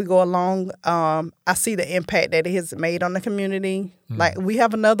as we go along, I see the impact that it has made on the community. Like, we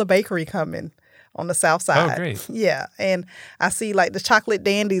have another bakery coming on the south side. Oh, great. Yeah. And I see the chocolate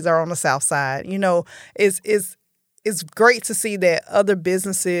dandies are on the south side. It's great to see that other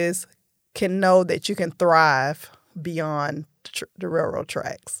businesses can know that you can thrive beyond the railroad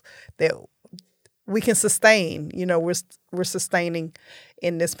tracks, that we can sustain. We're sustaining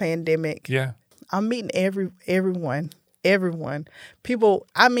in this pandemic. Yeah. I'm meeting everyone. People,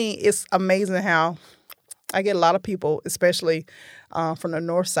 it's amazing how I get a lot of people, especially from the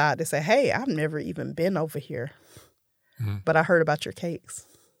north side, that say, hey, I've never even been over here, but I heard about your cakes.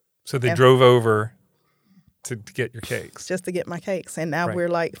 So they drove over to get your cakes. Just to get my cakes. And now we're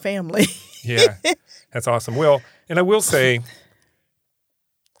like family. Yeah, that's awesome. Well, and I will say,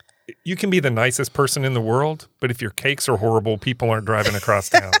 you can be the nicest person in the world, but if your cakes are horrible, people aren't driving across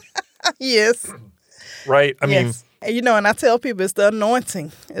town. Yes. Right? I mean... And I tell people it's the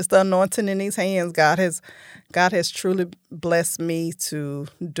anointing. It's the anointing in these hands. God has truly blessed me to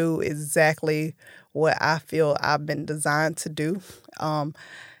do exactly what I feel I've been designed to do.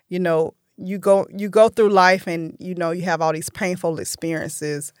 You go through life and you have all these painful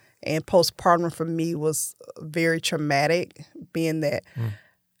experiences, and postpartum for me was very traumatic, being that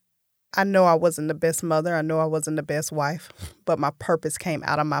I know I wasn't the best mother. I know I wasn't the best wife, but my purpose came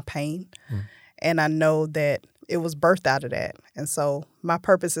out of my pain. And I know that it was birthed out of that. And so my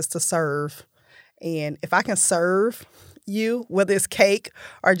purpose is to serve. And if I can serve you, whether it's cake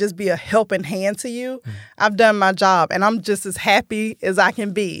or just be a helping hand to you, I've done my job, and I'm just as happy as I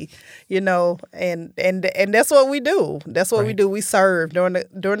can be, and that's what we do. That's what we do. We serve. During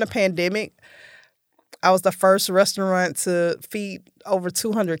the pandemic, I was the first restaurant to feed over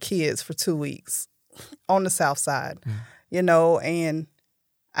 200 kids for 2 weeks on the South Side, and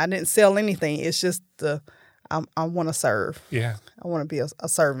I didn't sell anything. It's just I want to serve. Yeah. I want to be a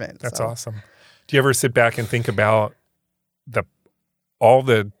servant. That's awesome. Do you ever sit back and think about the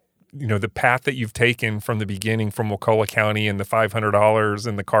path that you've taken from the beginning, from Wakulla County and the $500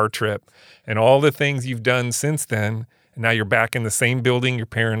 and the car trip and all the things you've done since then, and now you're back in the same building your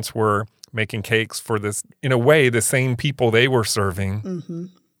parents were making cakes for, this, in a way, the same people they were serving.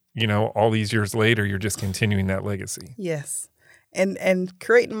 Mm-hmm. All these years later, you're just continuing that legacy. Yes. And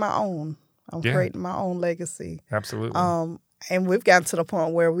creating my own. I'm creating my own legacy. Absolutely. And we've gotten to the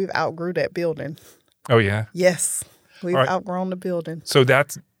point where we've outgrew that building. Oh, yeah? Yes. We've outgrown the building. So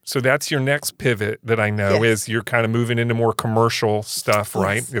that's your next pivot that I know is you're kind of moving into more commercial stuff,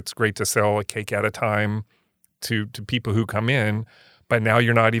 right? Yes. It's great to sell a cake at a time to people who come in, but now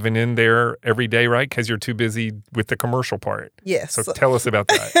you're not even in there every day, right? Because you're too busy with the commercial part. Yes. So tell us about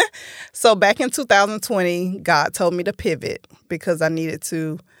that. So back in 2020, God told me to pivot because I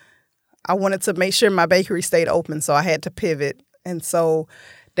wanted to make sure my bakery stayed open, so I had to pivot. And so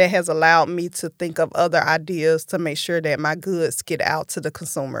that has allowed me to think of other ideas to make sure that my goods get out to the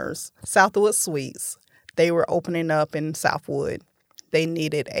consumers. Southwood Sweets, they were opening up in Southwood. They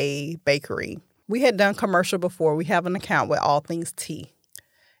needed a bakery. We had done commercial before. We have an account with All Things Tea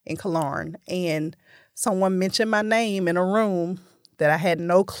in Killearn. And someone mentioned my name in a room that I had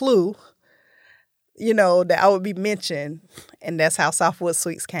no clue, that I would be mentioned. And that's how Southwood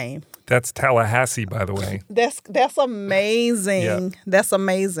Sweets came. That's Tallahassee, by the way. That's amazing. Yeah. That's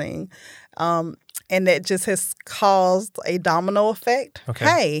amazing. And that just has caused a domino effect. Okay.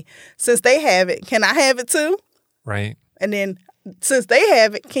 Hey, since they have it, can I have it too? Right. And then since they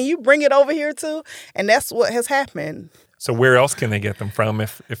have it, can you bring it over here too? And that's what has happened. So where else can they get them from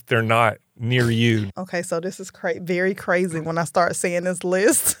if they're not near you? Okay, so this is very crazy when I start seeing this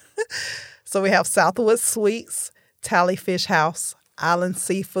list. So we have Southwood Sweets, Tally Fish House, Island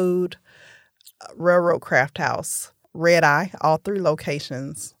Seafood, Railroad Craft House, Red Eye, all 3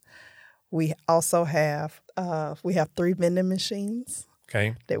 locations. We also have 3 vending machines.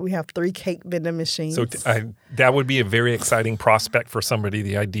 Okay. That we have 3 cake vending machines. So that would be a very exciting prospect for somebody,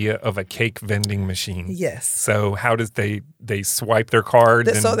 the idea of a cake vending machine. Yes. So how does they swipe their card?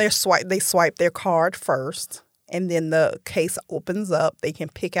 So they swipe their card first, and then the case opens up. They can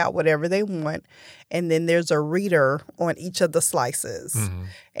pick out whatever they want, and then there's a reader on each of the slices,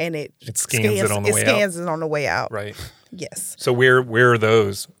 and it scans it on the way out. It scans it on the way out. Right. Yes. So where are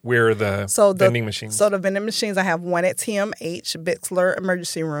those? Where are the vending machines? So the vending machines, I have one at TMH, Bixler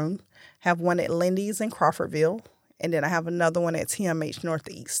Emergency Room, have one at Lindy's in Crawfordville, and then I have another one at TMH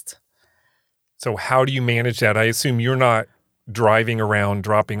Northeast. So how do you manage that? I assume you're not driving around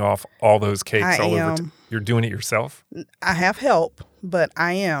dropping off all those cakes all over. You're doing it yourself? I have help, but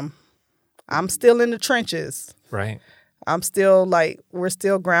I'm still in the trenches. Right. I'm still we're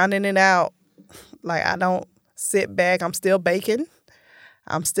still grinding it out. I don't sit back. I'm still baking.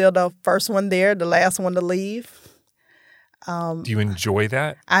 I'm still the first one there, the last one to leave. Do you enjoy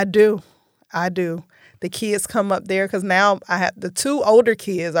that? I do. The kids come up there because now I have the 2 older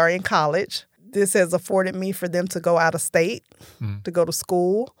kids are in college. This has afforded me for them to go out of state, to go to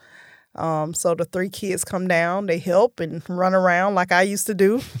school. So the 3 kids come down. They help and run around like I used to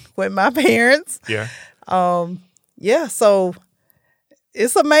do with my parents. Yeah. So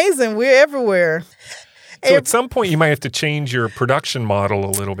it's amazing. We're everywhere. So at some point, you might have to change your production model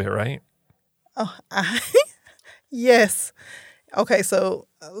a little bit, right? Yes. Okay, so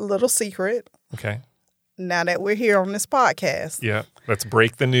a little secret. Okay. Now that we're here on this podcast. Yeah, let's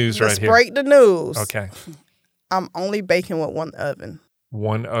break the news right here. Let's break the news. Okay. I'm only baking with 1 oven.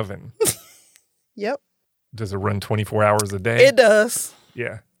 1 oven? Yep. Does it run 24 hours a day? It does.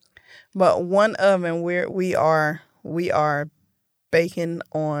 Yeah. But 1 oven we are baking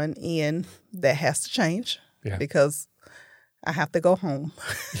on in that has to change because I have to go home.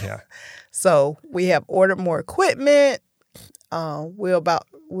 Yeah. So we have ordered more equipment.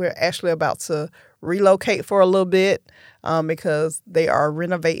 We're actually about to relocate for a little bit because they are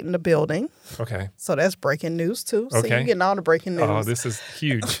renovating the building. Okay. So that's breaking news too. Okay. So you're getting all the breaking news. Oh, this is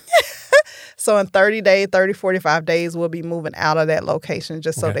huge. So in 45 days, we'll be moving out of that location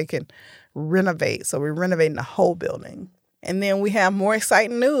just so they can renovate. So we're renovating the whole building. And then we have more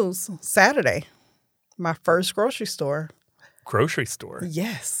exciting news Saturday. My first grocery store. Grocery store?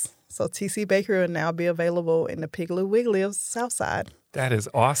 Yes. So TC Bakery will now be available in the Piggly Wiggly of Southside. That is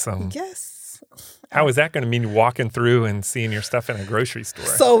awesome. Yes. How is that going to mean walking through and seeing your stuff in a grocery store?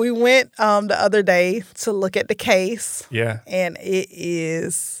 So we went the other day to look at the case. Yeah. And it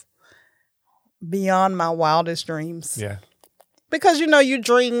is beyond my wildest dreams. Yeah. Because, you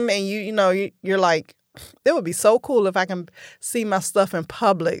dream and you're like, it would be so cool if I can see my stuff in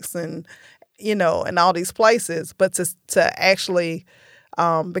Publix and, in all these places. But to actually,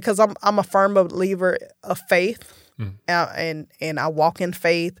 because I'm a firm believer of faith. And I walk in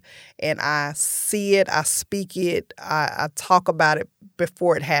faith, and I see it, I speak it, I talk about it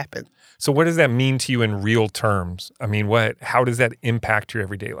before it happens. So what does that mean to you in real terms? I mean, how does that impact your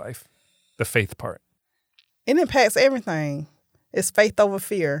everyday life, the faith part? It impacts everything. It's faith over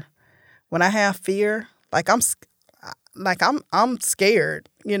fear. When I have fear, I'm scared,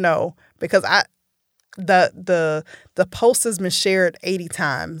 because the post has been shared 80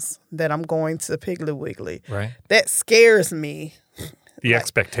 times that I'm going to Piggly Wiggly. Right. That scares me. The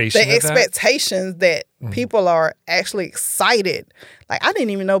expectation. The expectations that people are actually excited. I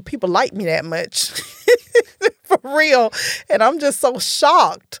didn't even know people liked me that much. For real. And I'm just so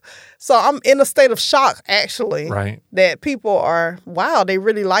shocked. So I'm in a state of shock, actually. Right. That people are, wow, they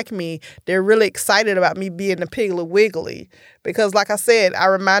really like me. They're really excited about me being the Piggly Wiggly. Because like I said, I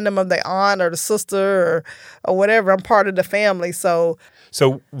remind them of their aunt or the sister or whatever. I'm part of the family. So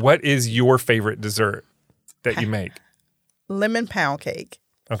what is your favorite dessert that you make? Lemon pound cake.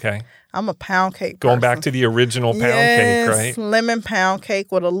 Okay. I'm a pound cake Going person. back to the original pound cake, right? Lemon pound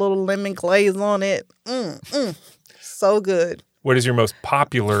cake with a little lemon glaze on it. So good. What is your most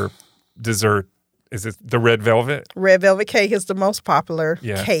popular dessert? Is it the red velvet? Red velvet cake is the most popular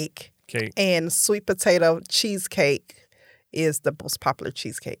cake. Cake. And sweet potato cheesecake is the most popular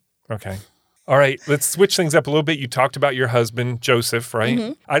cheesecake. Okay. All right. Let's switch things up a little bit. You talked about your husband, Joseph, right?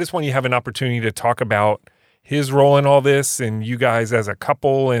 Mm-hmm. I just want you to have an opportunity to talk about his role in all this and you guys as a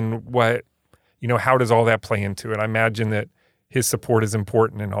couple and what, how does all that play into it? I imagine that his support is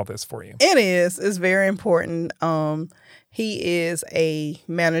important in all this for you. It is. It's very important. He is a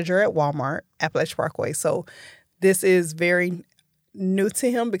manager at Walmart, Appalachian Parkway. So this is very new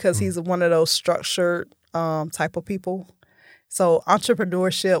to him because he's one of those structured type of people. So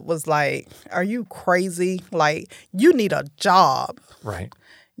entrepreneurship was like, are you crazy? You need a job. Right.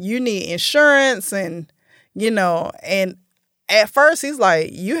 You need insurance and, and at first he's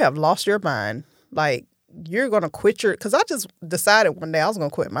like, you have lost your mind. You're going to quit because I just decided one day I was going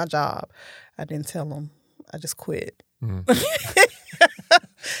to quit my job. I didn't tell him. I just quit.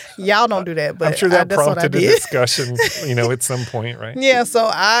 Y'all don't do that, but I'm sure that prompted a discussion, at some point, right? Yeah, so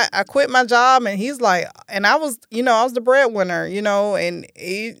I quit my job and he's like, and I was the breadwinner, and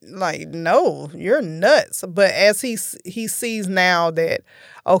he like, no, you're nuts. But as he sees now that,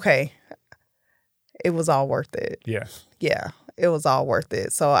 okay, it was all worth it. Yeah. Yeah, it was all worth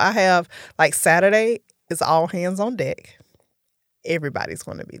it. So I have, Saturday, it's all hands on deck. Everybody's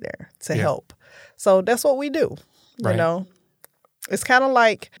going to be there to help. So that's what we do, you know. It's kind of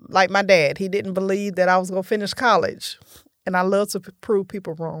like my dad. He didn't believe that I was going to finish college. And I love to prove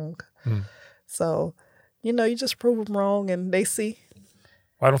people wrong. So, you just prove them wrong and they see.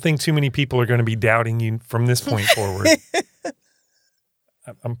 Well, I don't think too many people are going to be doubting you from this point forward.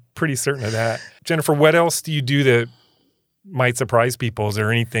 I'm pretty certain of that. Jennifer, what else do you do that might surprise people? Is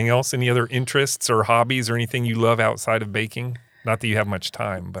there anything else, any other interests or hobbies or anything you love outside of baking? Not that you have much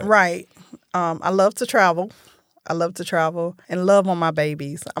time, but. Right. I love to travel. And love on my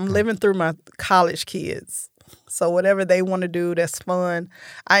babies. I'm living through my college kids. So whatever they want to do, that's fun.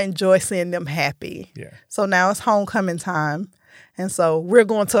 I enjoy seeing them happy. Yeah. So now it's homecoming time. And so we're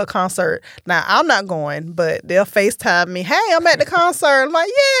going to a concert. Now, I'm not going, but they'll FaceTime me. Hey, I'm at the concert. I'm like,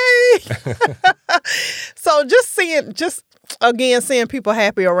 yay. So seeing people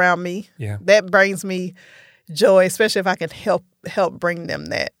happy around me, that brings me joy, especially if I can help bring them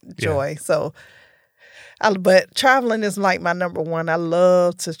that joy. So, but traveling is like my number one. I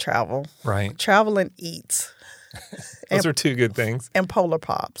love to travel. Right. Travel and eat. Those are two good things. And Polar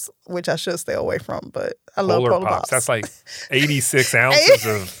Pops, which I should stay away from, but I love Polar Pops. That's like 86 ounces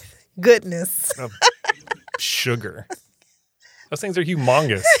of goodness. Of sugar. Those things are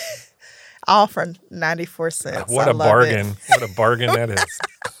humongous. All for 94 cents. What a bargain. What a bargain that is.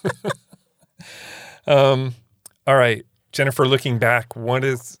 All right. Jennifer, looking back, what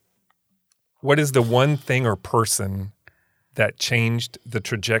is the one thing or person that changed the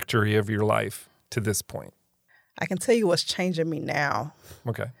trajectory of your life to this point? I can tell you what's changing me now.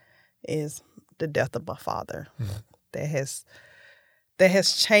 Okay. Is the death of my father. Mm-hmm. that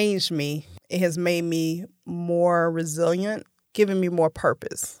has changed me. It has made me more resilient, given me more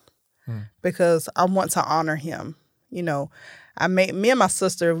purpose because I want to honor him. You know, me and my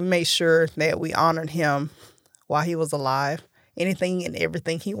sister, we made sure that we honored him while he was alive. Anything and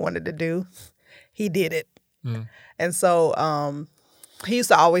everything he wanted to do, he did it. And so he used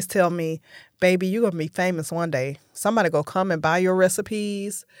to always tell me, baby, you're going to be famous one day. Somebody go come and buy your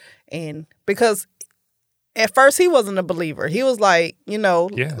recipes. And because at first he wasn't a believer. He was like,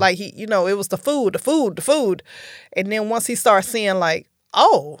 like it was the food. And then once he started seeing like,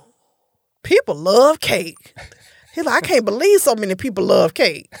 oh, people love cake. He's like, I can't believe so many people love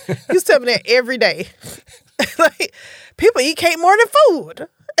cake. He was telling me that every day. Like, people eat cake more than food.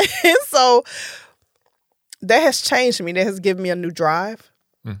 And so that has changed me. That has given me a new drive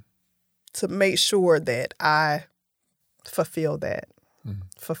to make sure that I fulfill that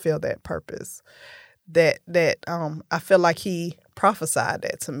purpose. That I feel like he prophesied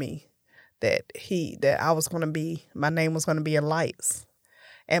that to me, that I was going to be, my name was going to be in lights.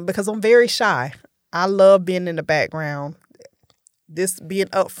 And because I'm very shy, I love being in the background. This being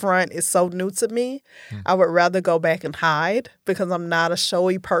up front is so new to me. I would rather go back and hide because I'm not a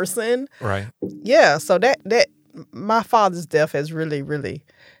showy person. Right. Yeah. So that my father's death has really, really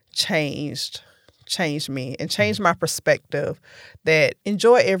changed me and changed my perspective, that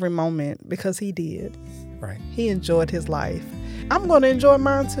enjoy every moment because he did. Right. He enjoyed his life. I'm going to enjoy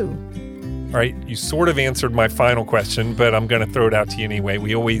mine too. All right. You sort of answered my final question, but I'm going to throw it out to you anyway.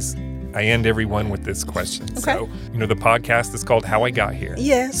 I end everyone with this question. Okay. So, the podcast is called How I Got Here.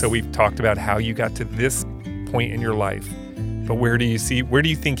 Yes. So we've talked about how you got to this point in your life, but where do you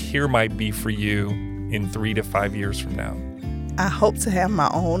think here might be for you in 3 to 5 years from now? I hope to have my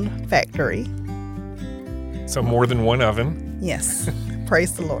own factory. So more than one oven. Yes.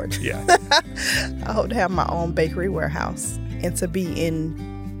 Praise the Lord. Yeah. I hope to have my own bakery warehouse and to be in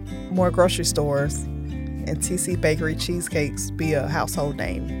more grocery stores and TC Bakery cheesecakes be a household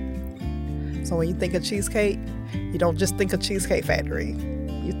name. So when you think of cheesecake, you don't just think of Cheesecake Factory.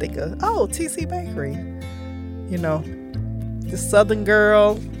 You think of, TC Bakery. The Southern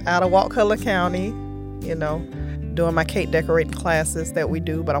girl out of Wakulla County, doing my cake decorating classes that we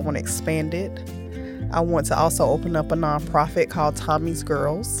do, but I want to expand it. I want to also open up a nonprofit called Tommy's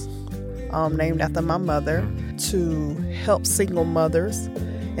Girls, named after my mother, to help single mothers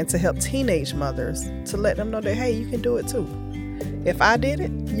and to help teenage mothers, to let them know that, hey, you can do it too. If I did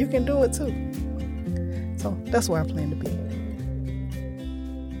it, you can do it too. So that's where I plan to be.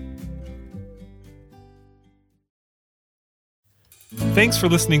 Thanks for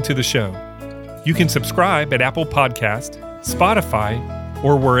listening to the show. You can subscribe at Apple Podcast, Spotify,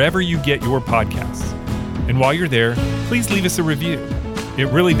 or wherever you get your podcasts. And while you're there, please leave us a review. It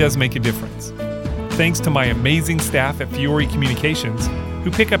really does make a difference. Thanks to my amazing staff at Fiore Communications,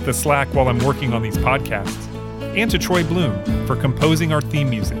 who pick up the slack while I'm working on these podcasts, and to Troy Bloom for composing our theme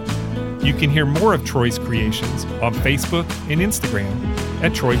music. You can hear more of Troy's creations on Facebook and Instagram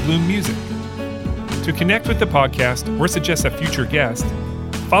at Troy Bloom Music. To connect with the podcast or suggest a future guest,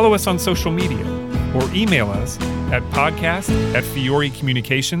 follow us on social media or email us at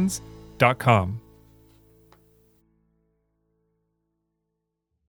podcast@fiorecommunications.com.